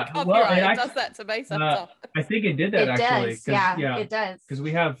 Yeah. It does that to me sometimes. I think it did that actually. It does. Because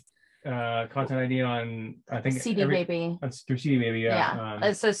we have content ID on, I think CD Baby. Through CD Baby,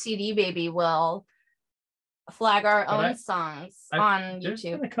 so CD Baby will flag our own songs on YouTube. There's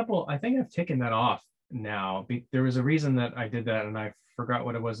been a couple. I think I've taken that off now. There was a reason that I did that, and I forgot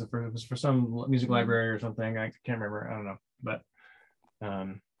what it was. It was for some music library or something. I can't remember. I don't know. But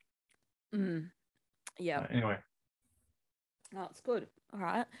anyway. Oh, it's good. All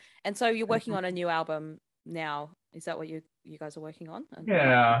right. And so you're working on a new album now. Is that what you guys are working on?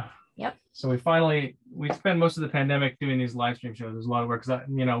 Yeah. Yep. So we spent most of the pandemic doing these live stream shows. There's a lot of work because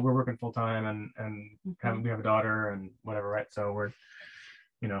we're working full time and we have a daughter and whatever, right? So we're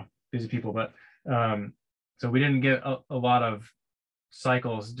busy people, but so we didn't get a lot of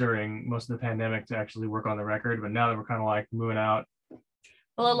cycles during most of the pandemic to actually work on the record. But now that we're kind of like moving out.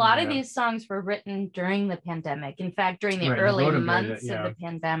 Well, a lot of these songs were written during the pandemic. In fact, during the early months of the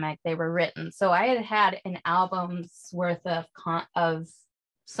pandemic, they were written. So I had an album's worth of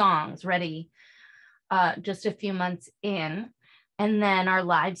songs ready just a few months in. And then our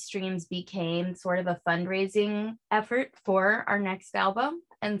live streams became sort of a fundraising effort for our next album.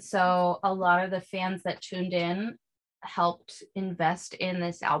 And so a lot of the fans that tuned in helped invest in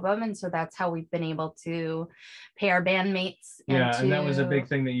this album, and so that's how we've been able to pay our bandmates. And that was a big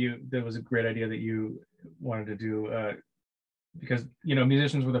thing that was a great idea that you wanted to do, because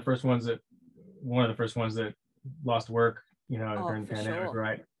musicians were one of the first ones that lost work during the pandemic,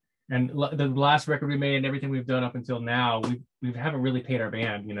 right? And the last record we made and everything we've done up until now, we haven't really paid our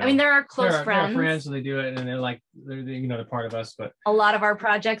band. I mean, they're our close friends. They're friends, so they do it, and they're part of us. But a lot of our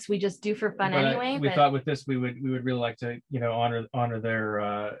projects we just do for fun anyway. We thought with this we would really like to honor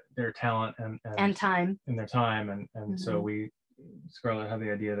their talent and time and their time, and so Scarlet had the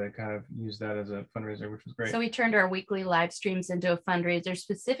idea to kind of use that as a fundraiser, which was great. So we turned our weekly live streams into a fundraiser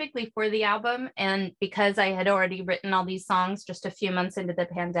specifically for the album. And because I had already written all these songs just a few months into the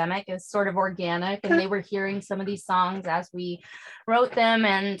pandemic, it was sort of organic, and they were hearing some of these songs as we wrote them.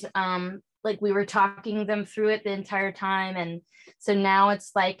 And we were talking them through it the entire time. And so now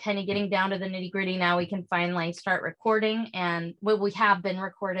it's like kind of getting down to the nitty gritty. Now we can finally start recording, and we have been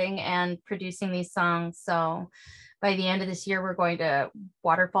recording and producing these songs. So by the end of this year, we're going to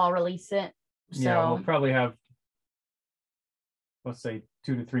waterfall release it. So we'll probably have, let's say,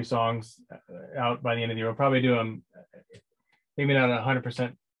 2 to 3 songs out by the end of the year. We'll probably do them, maybe not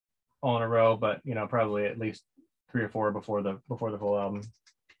 100% all in a row, but probably at least 3 or 4 before the full album.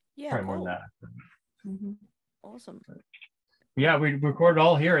 Yeah, probably more than that. Awesome. Yeah, we recorded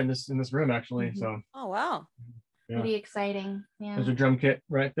all here in this room actually. So. Oh wow. Pretty exciting. Yeah. There's a drum kit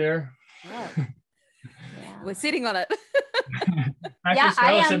right there. Wow. We're sitting on it. I'm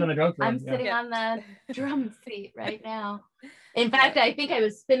sitting on the drum seat right now. In fact, I think I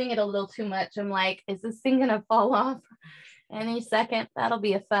was spinning it a little too much. I'm like, is this thing gonna fall off any second? That'll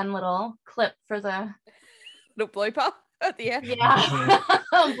be a fun little clip for the little blooper at the end. Yeah.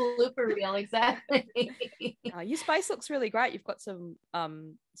 Blooper reel, exactly. Your space looks really great. You've got some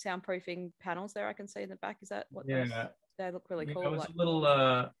soundproofing panels there I can see in the back. Is that what those? They look really cool.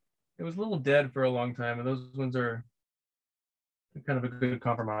 It was a little dead for a long time, and those ones are kind of a good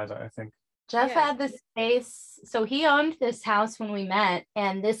compromise, I think. Jeff Yeah. had this space. So he owned this house when we met,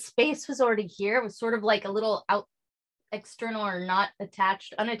 and this space was already here. It was sort of like a little external or not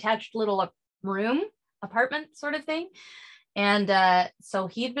attached, unattached little apartment sort of thing. And so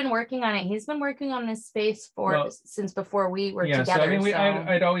he'd been working on it. He's been working on this space since before we were together. So I mean,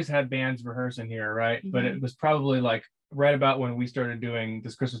 I'd always had bands rehearse in here, right? But it was probably like right about when we started doing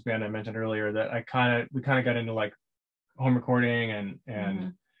this Christmas band I mentioned earlier that we kind of got into like home recording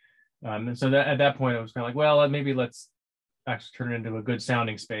and so that at that point it was kind of like, well, maybe let's actually turn it into a good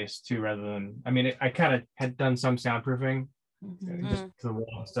sounding space too, rather than, I mean, I kind of had done some soundproofing just to the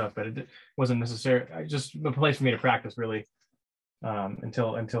wall and stuff, but it wasn't necessary. Just a place for me to practice really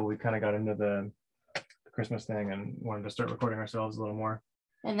until we kind of got into the Christmas thing and wanted to start recording ourselves a little more.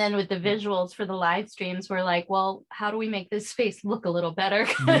 And then with the visuals for the live streams, we're like, well, how do we make this space look a little better?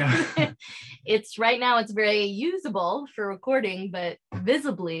 It's right now, it's very usable for recording, but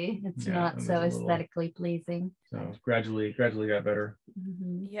visibly it's not so aesthetically pleasing. So gradually got better.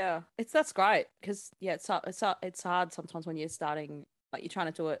 Yeah, that's great because it's hard sometimes when you're starting, like you're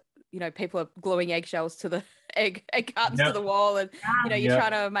trying to do it. You know, people are gluing eggshells to the egg cartons to the wall, and you know you're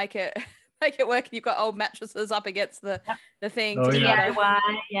trying to make it work, and you've got old mattresses up against the thing. DIY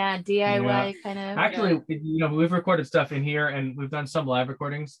kind of. Actually, you know, we've recorded stuff in here, and we've done some live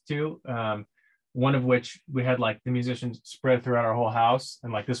recordings too. One of which we had like the musicians spread throughout our whole house,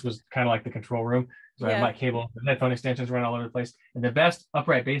 and like this was kind of like the control room. So I had like cable, headphone extensions running all over the place, and the best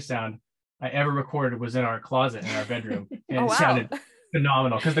upright bass sound I ever recorded was in our closet in our bedroom, and it sounded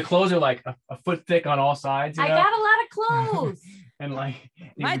phenomenal because the clothes are like a foot thick on all sides. You know? I got a lot of clothes. And like,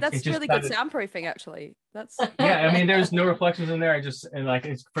 mate, that's really good soundproofing, actually. That's I mean, there's no reflections in there.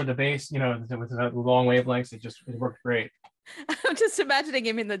 It's for the bass, you know, with the long wavelengths. It worked great. I'm just imagining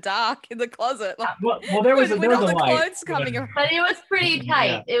him in the dark in the closet. Like, well, there was a light. Clothes coming around. But it was pretty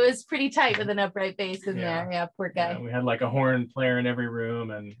tight. It was pretty tight with an upright bass in there. Yeah, poor guy. We had like a horn player in every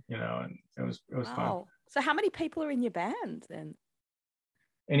room, and you know, and it was fun. So how many people are in your band then?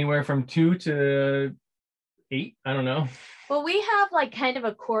 Anywhere from 2 to 8. I don't know. Well, we have like kind of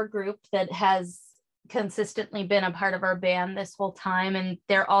a core group that has consistently been a part of our band this whole time, and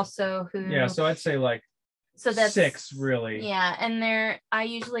they're also so I'd say like that's 6 really. And I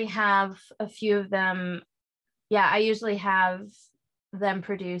usually have a few of them. I usually have them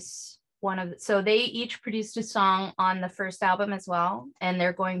produce so they each produced a song on the first album as well, and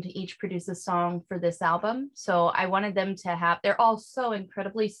they're going to each produce a song for this album. So I wanted them to they're all so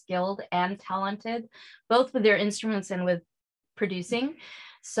incredibly skilled and talented, both with their instruments and with producing.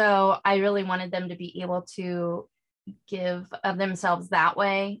 So I really wanted them to be able to give of themselves that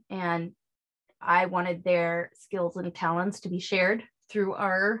way, and I wanted their skills and talents to be shared through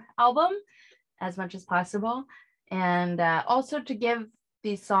our album as much as possible, and also to give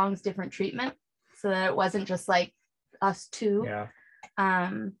these songs different treatment so that it wasn't just like us two.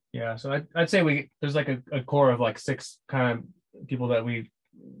 So I'd say there's like a core of like 6 kind of people that we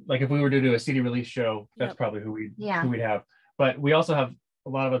like. If we were to do a CD release show, that's probably who we'd have. But we also have a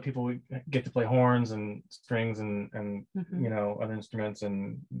lot of other people. We get to play horns and strings and you know, other instruments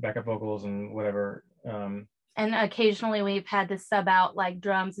and backup vocals and whatever. And occasionally we've had to sub out like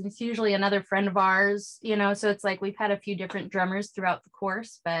drums, and it's usually another friend of ours, you know, so it's like we've had a few different drummers throughout the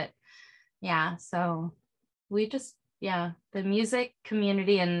course. But so we just, the music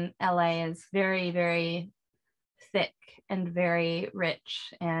community in LA is very, very thick and very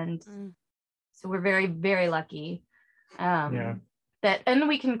rich. And so we're very, very lucky that, and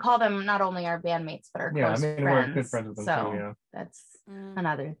we can call them not only our bandmates, but our close friends. We're good friends with them so too, that's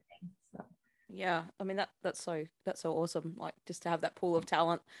another thing. So. Yeah, I mean that's so awesome. Like just to have that pool of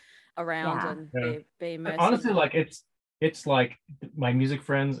talent around and be immersed. Honestly, like it's like my music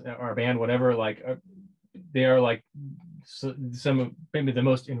friends or our band, whatever. Like they are like some of maybe the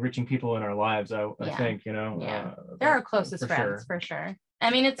most enriching people in our lives. I think, you know. They're our closest friends for sure. I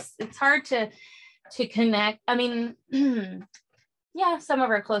mean, it's hard to connect. I mean, some of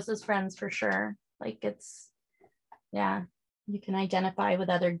our closest friends for sure. Like it's you can identify with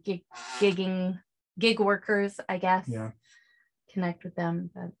other gig workers, I guess. Connect with them,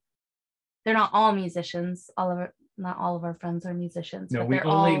 but they're not all musicians. Not all of our friends are musicians. No, we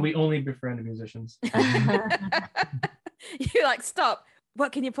only befriend musicians. You're like, stop.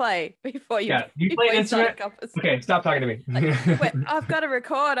 What can you play before you? Do you play an instrument? Okay, stop talking to me. Wait, I've got a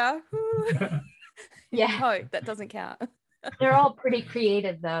recorder. No, that doesn't count. They're all pretty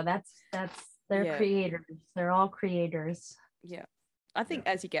creative though. They're creators. They're all creators. Yeah, I think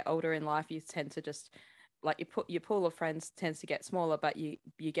as you get older in life, you tend to just like your pool of friends tends to get smaller, but you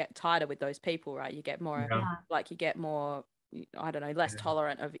get tighter with those people, right? You get more I don't know, less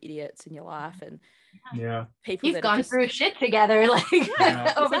tolerant of idiots in your life and people you've that gone just... through shit together, like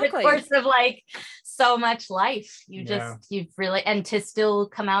over the course of like so much life. You've really, and to still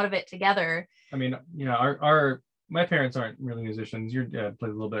come out of it together. I mean, my parents aren't really musicians. Your dad played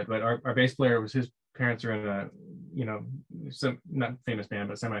a little bit, but our bass player his parents are in a, some not famous band,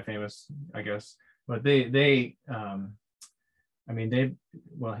 but semi-famous, I guess. But they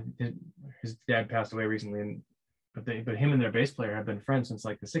his dad passed away recently, but him and their bass player have been friends since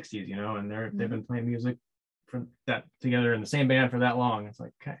like the 60s, and they've been playing music from that together in the same band for that long. It's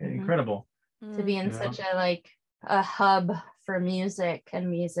like incredible to be in such a hub for music and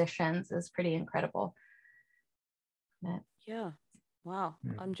musicians is pretty incredible. Yeah. Wow.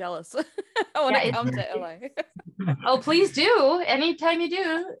 I'm jealous. I want to come to LA. Oh, please do. Anytime you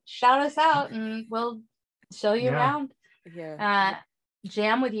do, shout us out and we'll show you around. Yeah.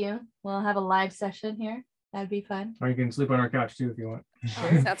 Jam with you. We'll have a live session here. That'd be fun. Or you can sleep on our couch too if you want.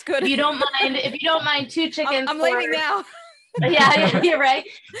 Sure. That's good. If you don't mind 2 chickens. I'm leaving now. Yeah, you're right.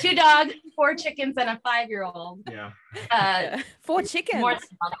 2 dogs, 4 chickens, and a 5-year-old. Yeah. 4 chickens. More than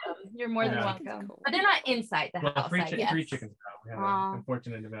welcome. You're more than welcome. Cool. But they're not inside the house. 3 chickens now. We had an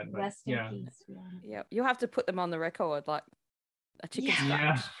unfortunate event. But rest in peace. Yeah, you'll have to put them on the record, like a chicken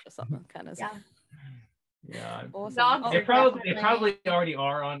scratch or something, kind of. Yeah. Awesome. They probably already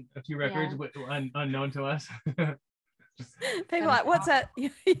are on a few records unknown to us. People are like, what's that?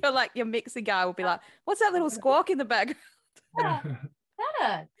 You're like, your mixing guy will be like, what's that little squawk in the background?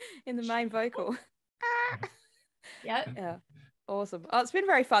 In the main vocal. Yeah. Awesome. Oh, it's been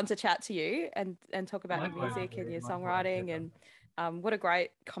very fun to chat to you and talk about your music and your songwriting, and what a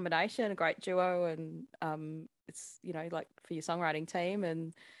great combination, a great duo, and it's like for your songwriting team,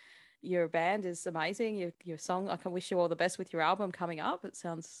 and your band is amazing. Your song, I can wish you all the best with your album coming up. It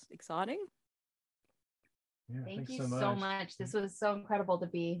sounds exciting. Yeah, thank you so much. This was so incredible to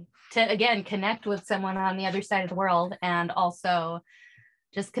again connect with someone on the other side of the world, and also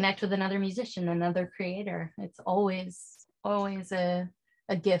just connect with another musician, another creator. It's always a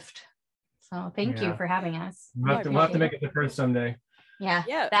gift. So thank you for having us. We'll have to make it to Perth someday. Yeah.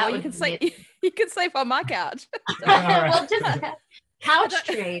 Well, you can sleep on my couch. Well, just couch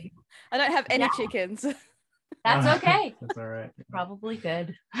trade. I don't have any chickens. That's okay. That's all right. Probably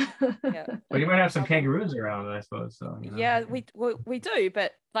good. But you might have some kangaroos around, I suppose. So yeah, we do,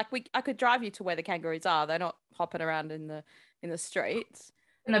 but like I could drive you to where the kangaroos are. They're not hopping around in the streets.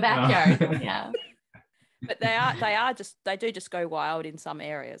 In the backyard. Yeah. But they do just go wild in some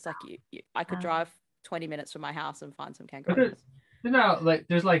areas. Like I could drive 20 minutes from my house and find some kangaroos.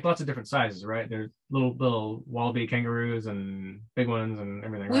 There's lots of different sizes, right? There's little wallaby kangaroos and big ones and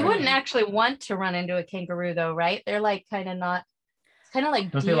everything. We wouldn't actually want to run into a kangaroo though, right? They're like kind of not. It's kind of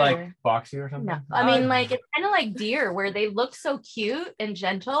like don't deer. They like boxy or something? No, I mean like it's kind of like deer where they look so cute and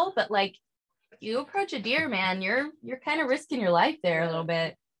gentle, but like you approach a deer, man, you're kind of risking your life there a little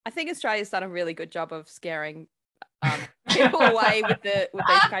bit. I think Australia's done a really good job of scaring people away with these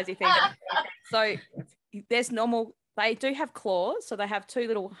crazy things. So there's normal. They do have claws, so they have 2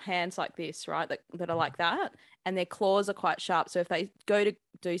 little hands like this, right? That are like that, and their claws are quite sharp. So if they go to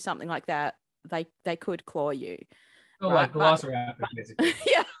do something like that, they could claw you. Oh, right? Like velociraptor, basically.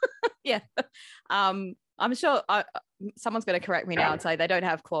 Yeah. I'm sure someone's going to correct me now and say they don't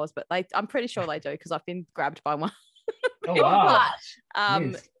have claws, but I'm pretty sure they do because I've been grabbed by one. Oh wow.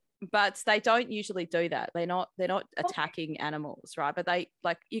 But they don't usually do that. They're not attacking animals, right? But they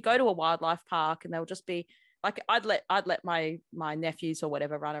you go to a wildlife park and they'll just be like, I'd let my nephews or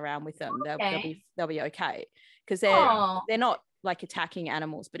whatever run around with them. They'll be okay because they're not like attacking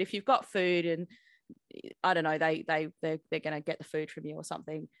animals. But if you've got food and I don't know, they're going to get the food from you or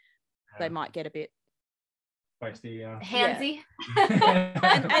something, they might get a bit feisty, handsy.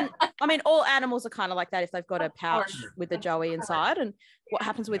 and I mean, all animals are kind of like that if they've got a pouch with the joey inside. And what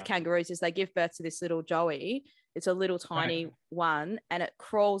happens with kangaroos is they give birth to this little joey. It's a little tiny one, and it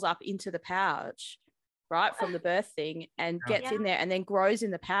crawls up into the pouch, right, from the birth thing, and gets in there and then grows in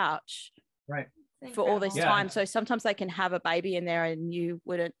the pouch, right, for all this time. So sometimes they can have a baby in there and you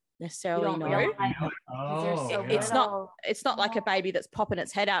wouldn't necessarily know. It's not like a baby that's popping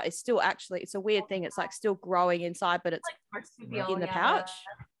its head out. It's still actually, it's a weird thing. It's like still growing inside, but it's like in the pouch.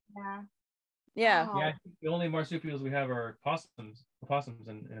 Yeah. The only marsupials we have are opossums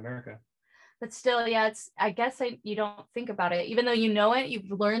in America. But still, I guess you don't think about it, even though you know it.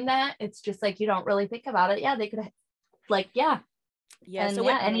 You've learned that. It's just like you don't really think about it. Yeah, they could, And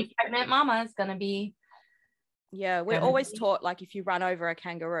any pregnant mama is gonna be. Yeah, we're always taught like if you run over a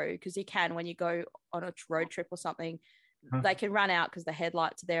kangaroo, because you can when you go on a road trip or something, they can run out because the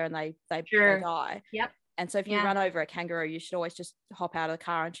headlights are there and they die. Yep. And so if you run over a kangaroo, you should always just hop out of the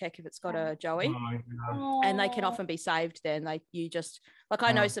car and check if it's got a joey. Oh my God. And they can often be saved then. I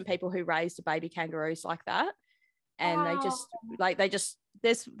know some people who raised baby kangaroos like that. And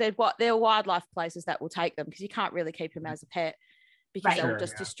there are wildlife places that will take them, because you can't really keep them as a pet, because they'll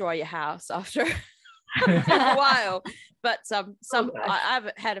just destroy your house after a while. But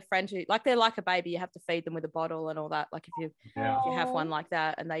I've had a friend who, like, they're like a baby. You have to feed them with a bottle and all that. Like if you have one like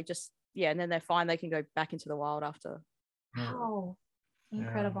that, and they just and then they're fine. They can go back into the wild after. Oh,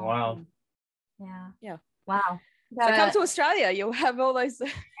 incredible! Wild. Yeah. Wow. So come to Australia. You'll have all those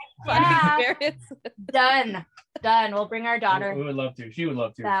fun experiences. Done. We'll bring our daughter. We would love to. She would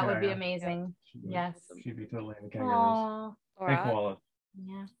love to. That would be amazing. Yes. She'd be totally in the kangaroos. All Thank you, Olive.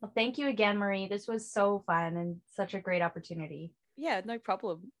 Yeah. Well, thank you again, Marie. This was so fun and such a great opportunity. Yeah, no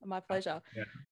problem. My pleasure. Yeah.